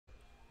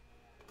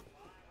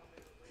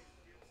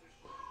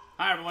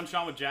Hi everyone,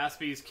 Sean with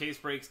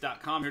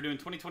JaspysCaseBreaks.com. Here doing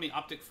 2020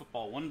 Optic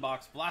Football One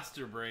Box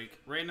Blaster Break,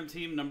 random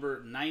team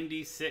number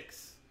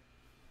 96,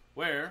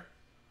 where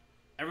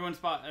every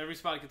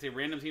spot gets a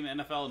random team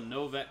NFL,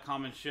 no vet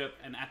common ship,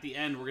 and at the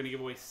end we're going to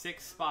give away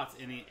 6 spots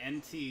in the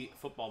NT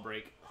football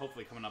break,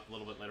 hopefully coming up a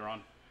little bit later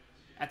on.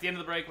 At the end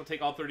of the break, we'll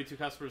take all 32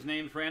 customers'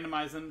 names,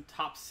 randomize them,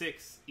 top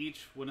 6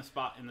 each win a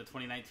spot in the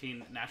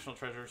 2019 National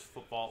Treasures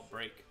football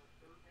break.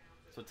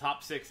 So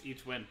top 6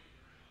 each win.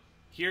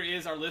 Here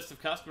is our list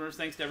of customers.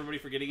 Thanks to everybody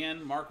for getting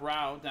in. Mark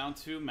Rao down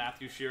to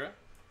Matthew Shira.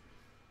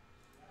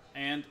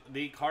 And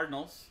the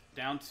Cardinals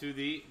down to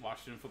the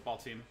Washington football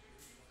team.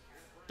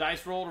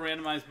 Dice roll to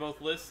randomize both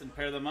lists and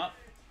pair them up.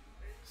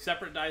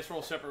 Separate dice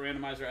roll, separate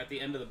randomizer at the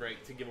end of the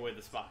break to give away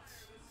the spots.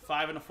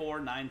 5 and a 4,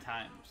 9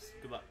 times.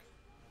 Good luck.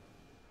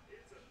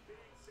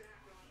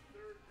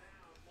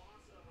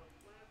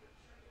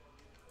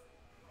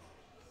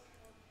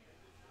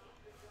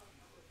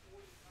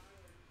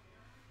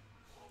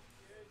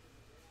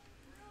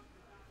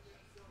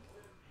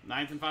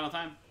 Ninth and final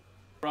time.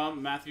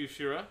 From Matthew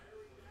Shira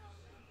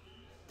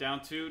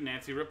down to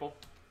Nancy Ripple.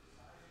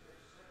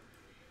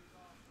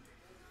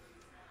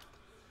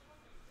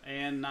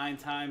 And 9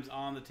 times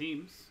on the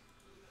teams.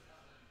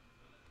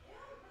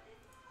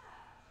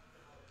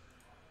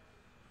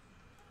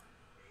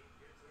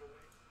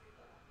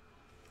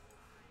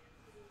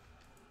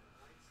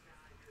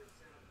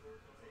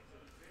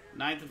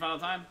 Ninth and final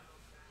time.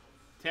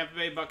 Tampa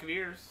Bay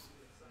Buccaneers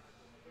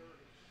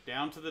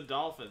down to the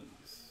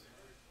Dolphins.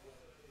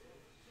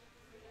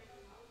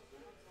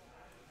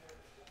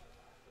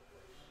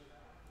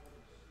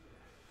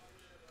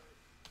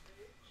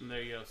 And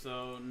there you go.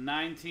 So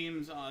 9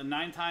 times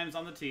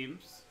on the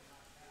teams,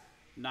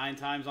 9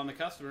 times on the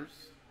customers,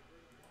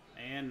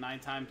 and 9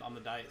 times on the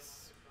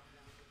dice.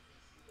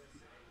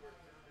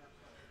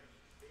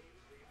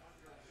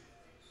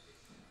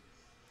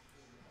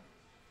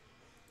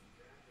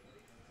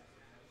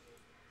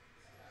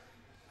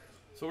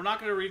 So we're not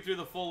going to read through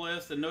the full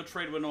list, and no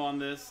trade window on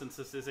this since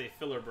this is a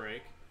filler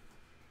break.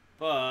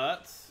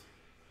 But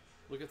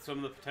look at some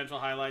of the potential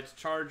highlights.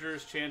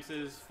 Chargers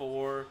chances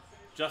for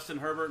Justin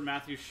Herbert and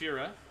Matthew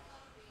Shira.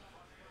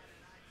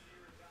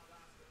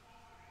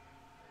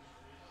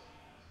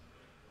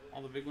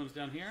 All the big ones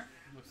down here.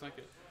 Looks like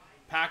it.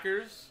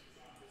 Packers,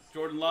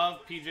 Jordan Love,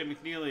 PJ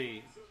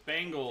McNeely.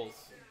 Bengals,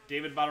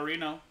 David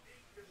Botterino.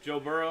 Joe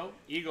Burrow.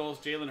 Eagles,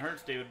 Jalen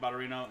Hurts, David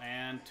Botterino.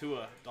 And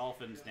Tua,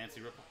 Dolphins, Nancy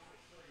Ripple.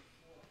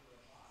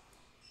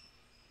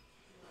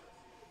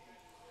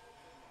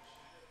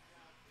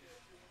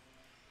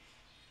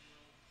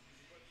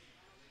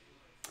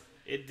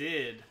 It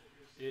did.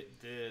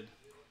 It did.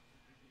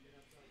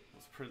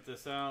 Let's print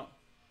this out.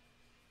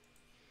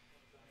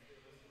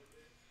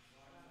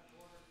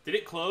 Did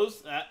it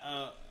close at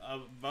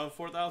above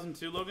 4,000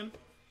 too, Logan?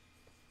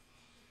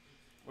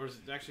 Or is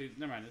it actually?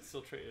 Never mind. It's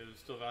still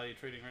value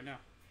trading right now.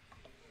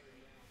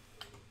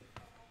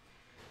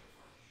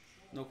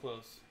 No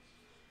close.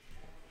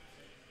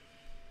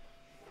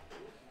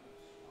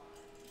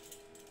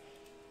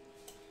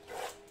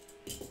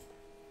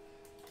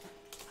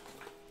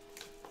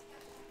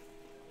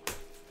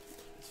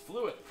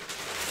 Fluid.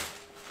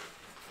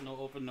 No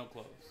open, no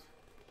close.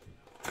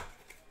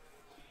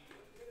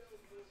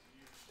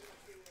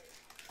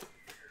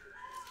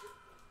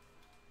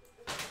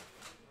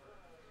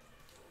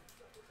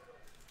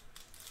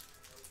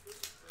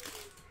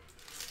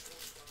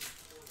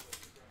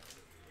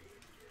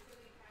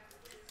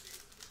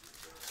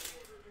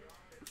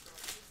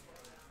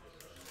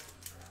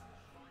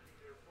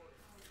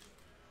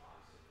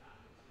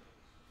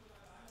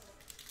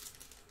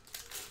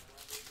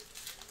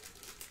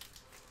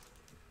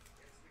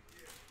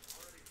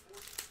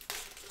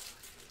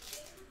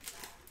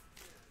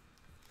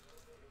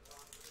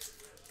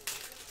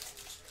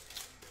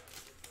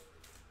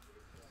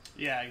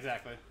 Yeah,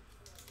 exactly.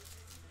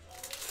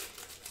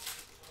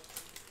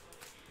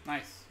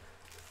 Nice.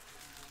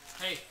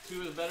 Hey,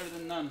 2 is better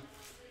than none.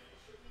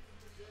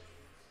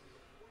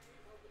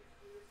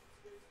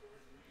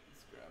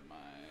 Let's grab my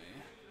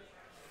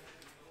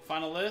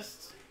final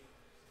list.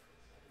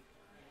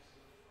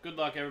 Good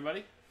luck,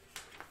 everybody.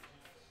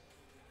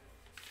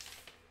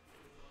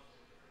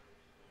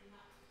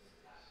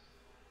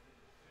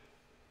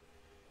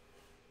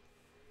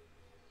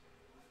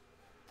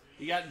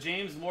 You got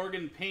James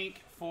Morgan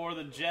Pink for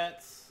the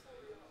Jets,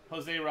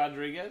 Jose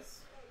Rodriguez.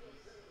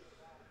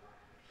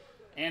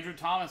 Andrew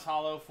Thomas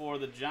Hollow for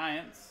the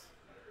Giants,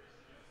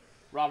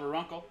 Robert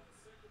Runkle.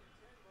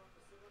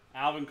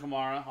 Alvin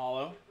Kamara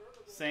Hollow,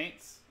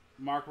 Saints,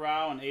 Mark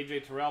Rao and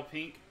AJ Terrell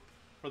Pink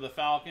for the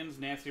Falcons,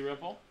 Nancy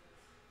Ripple.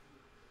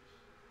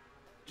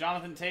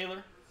 Jonathan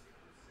Taylor,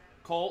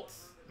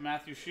 Colts,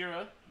 Matthew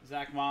Shira.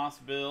 Zach Moss,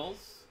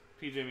 Bills,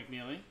 PJ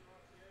McNeely.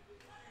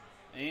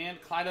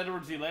 And Clyde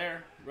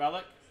Edwards-Helaire,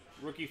 Relic,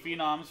 rookie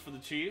phenoms for the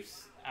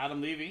Chiefs,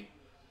 Adam Levy.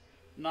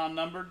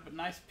 Non-numbered, but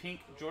nice pink,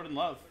 Jordan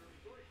Love.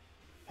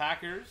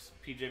 Packers,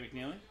 PJ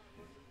McNeely.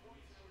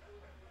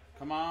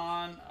 Come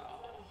on.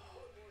 Oh,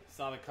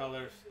 saw the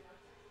colors.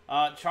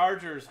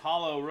 Chargers,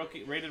 hollow,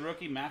 rookie, rated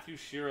rookie, Matthew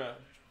Shearer,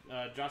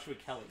 Joshua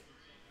Kelly.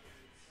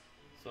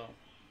 So,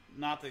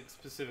 not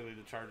specifically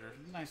the Charger.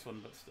 Nice one,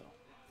 but still.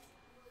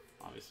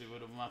 Obviously,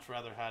 would have much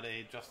rather had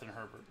a Justin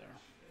Herbert there.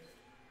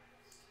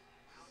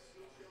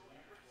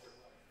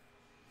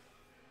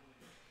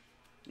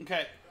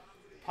 Okay,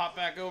 pop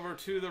back over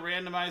to the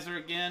randomizer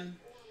again.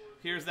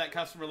 Here's that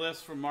customer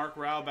list from Mark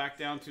Rao back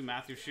down to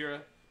Matthew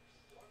Shearer.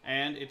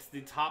 And it's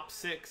the top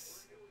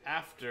 6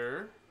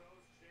 after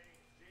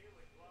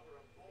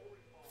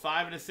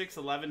 5 and a 6,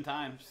 11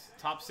 times.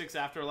 Top 6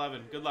 after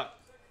 11. Good luck.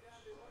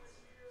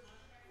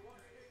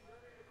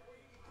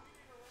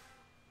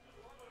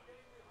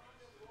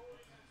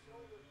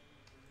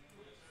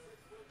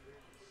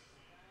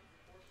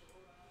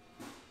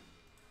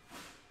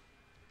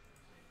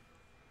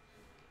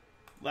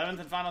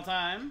 '11th and final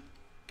time.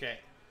 Okay.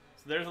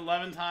 So there's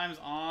 11 times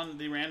on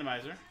the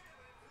randomizer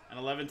and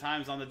 11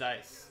 times on the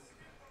dice.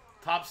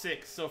 Top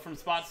 6. So from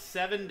spot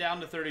 7 down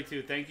to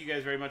 32. Thank you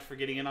guys very much for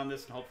getting in on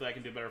this, and hopefully I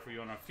can do better for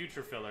you on a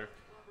future filler.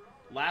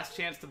 Last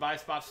chance to buy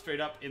spots straight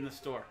up in the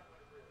store.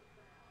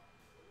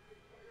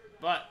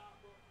 But,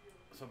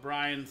 so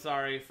Brian,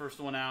 sorry, first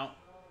one out.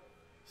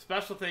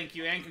 Special thank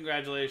you and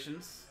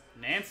congratulations.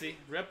 Nancy,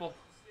 Ripple,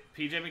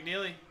 PJ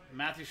McNeely,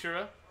 Matthew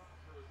Shearer,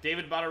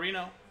 David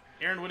Botterino,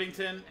 Aaron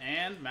Whittington,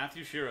 and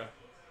Matthew Shearer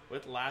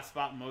with last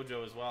spot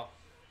mojo as well.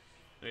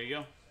 There you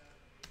go.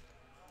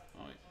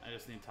 Oh, wait, I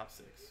just need top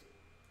 6.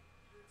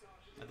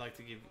 I'd like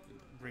to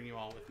bring you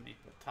all with me,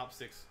 but top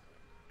 6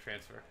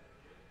 transfer.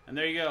 And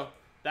there you go.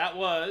 That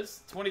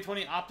was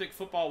 2020 Optic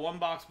Football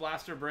 1-Box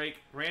Blaster Break,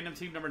 random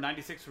team number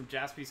 96 from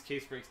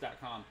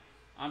JaspysCaseBreaks.com.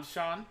 I'm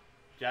Sean,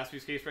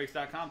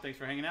 JaspysCaseBreaks.com. Thanks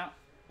for hanging out.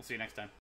 We'll see you next time.